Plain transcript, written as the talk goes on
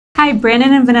Hi,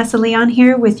 Brandon and Vanessa Leon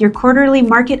here with your quarterly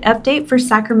market update for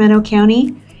Sacramento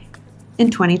County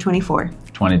in 2024.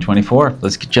 2024,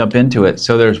 let's jump into it.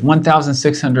 So there's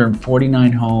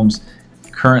 1,649 homes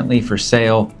currently for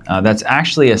sale. That's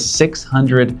actually a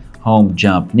 600 home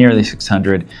jump, nearly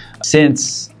 600,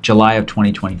 since July of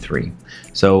 2023.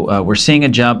 So we're seeing a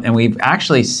jump, and we've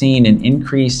actually seen an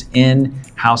increase in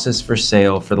houses for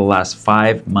sale for the last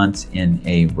 5 months in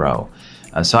a row.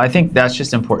 So I think that's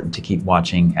just important to keep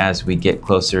watching as we get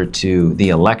closer to the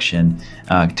election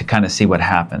to kind of see what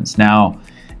happens. Now,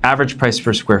 average price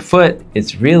per square foot,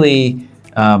 it's really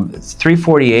it's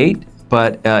 $348,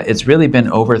 but it's really been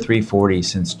over $340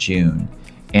 since June.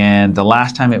 And the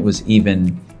last time it was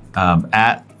even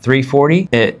at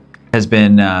 $340, it has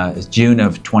been June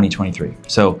of 2023.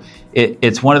 So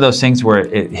it's one of those things where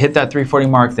it hit that 340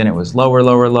 mark, then it was lower,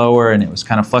 lower, lower, and it was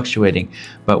kind of fluctuating.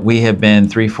 But we have been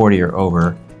 340 or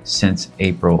over since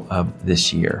April of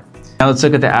this year. Now let's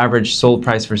look at the average sold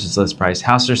price versus list price.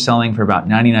 Houses are selling for about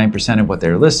 99% of what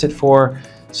they're listed for.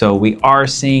 So we are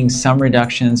seeing some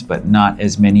reductions, but not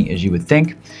as many as you would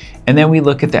think. And then we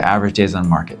look at the average days on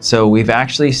market. So we've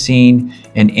actually seen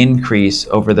an increase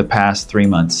over the past 3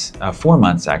 months, 4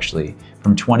 months actually,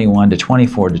 from 21 to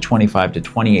 24 to 25 to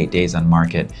 28 days on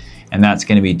market. And that's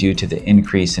going to be due to the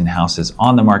increase in houses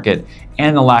on the market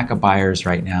and the lack of buyers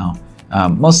right now,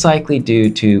 most likely due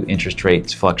to interest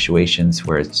rates fluctuations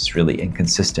where it's really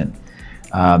inconsistent.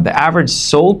 The average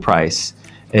sold price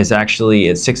is actually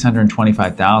at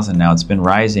 $625,000 now. It's been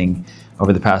rising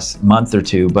over the past month or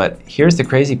two, but here's the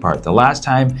crazy part. The last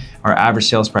time our average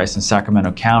sales price in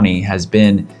Sacramento County has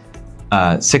been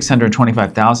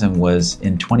 $625,000 was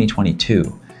in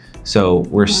 2022. So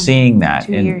we're seeing that,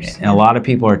 and a lot of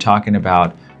people are talking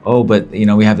about, oh, but you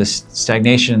know, we have this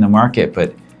stagnation in the market,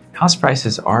 but house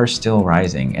prices are still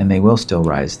rising, and they will still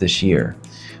rise this year.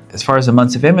 As far as the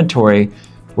months of inventory,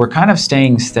 we're kind of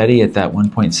staying steady at that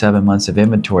 1.7 months of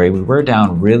inventory. We were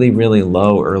down really, really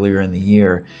low earlier in the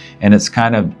year, and it's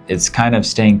kind of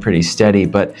staying pretty steady.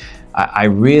 But I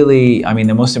mean,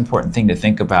 the most important thing to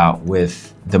think about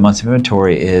with the months of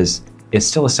inventory is it's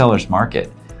still a seller's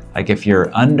market. Like if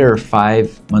you're under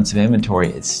 5 months of inventory,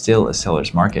 it's still a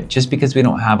seller's market. Just because we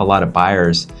don't have a lot of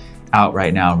buyers out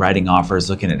right now writing offers,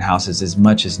 looking at houses as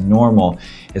much as normal,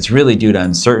 it's really due to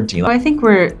uncertainty. Well, I think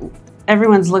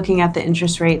everyone's looking at the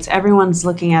interest rates. Everyone's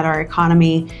looking at our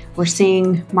economy. We're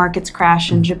seeing markets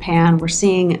crash in Japan. We're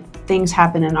seeing things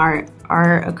happen in our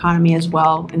economy as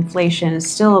well. Inflation is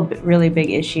still a really big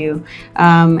issue.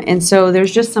 And so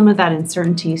there's just some of that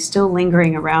uncertainty still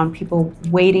lingering around, people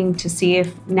waiting to see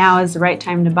if now is the right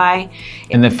time to buy.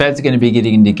 And the Fed's going to be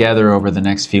getting together over the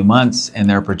next few months, and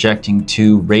they're projecting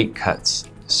 2 rate cuts.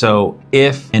 So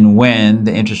if and when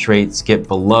the interest rates get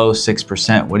below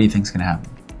 6%, what do you think is going to happen?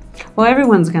 Well,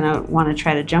 everyone's going to want to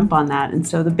try to jump on that. And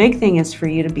so the big thing is for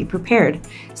you to be prepared.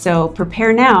 So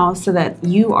prepare now so that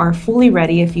you are fully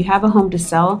ready. If you have a home to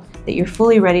sell, that you're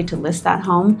fully ready to list that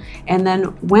home. And then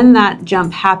when that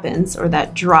jump happens, or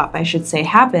that drop, I should say,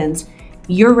 happens,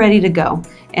 you're ready to go,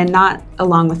 and not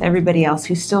along with everybody else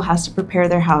who still has to prepare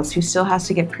their house, who still has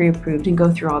to get pre-approved and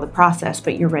go through all the process,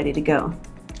 but you're ready to go.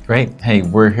 Great. Hey,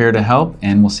 we're here to help,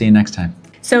 and we'll see you next time.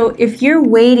 So if you're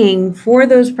waiting for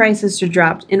those prices to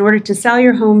drop in order to sell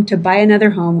your home, to buy another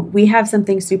home, we have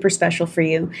something super special for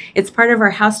you. It's part of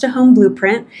our House to Home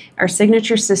Blueprint, our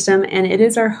signature system, and it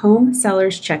is our Home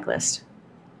Sellers Checklist.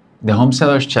 The Home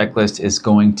Sellers Checklist is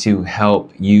going to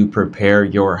help you prepare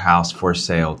your house for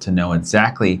sale, to know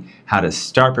exactly how to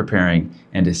start preparing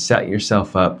and to set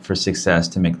yourself up for success,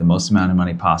 to make the most amount of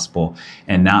money possible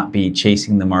and not be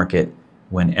chasing the market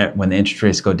when the interest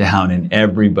rates go down and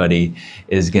everybody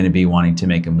is going to be wanting to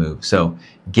make a move. So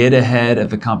get ahead of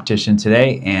the competition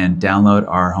today and download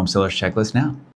our Home Sellers Checklist now.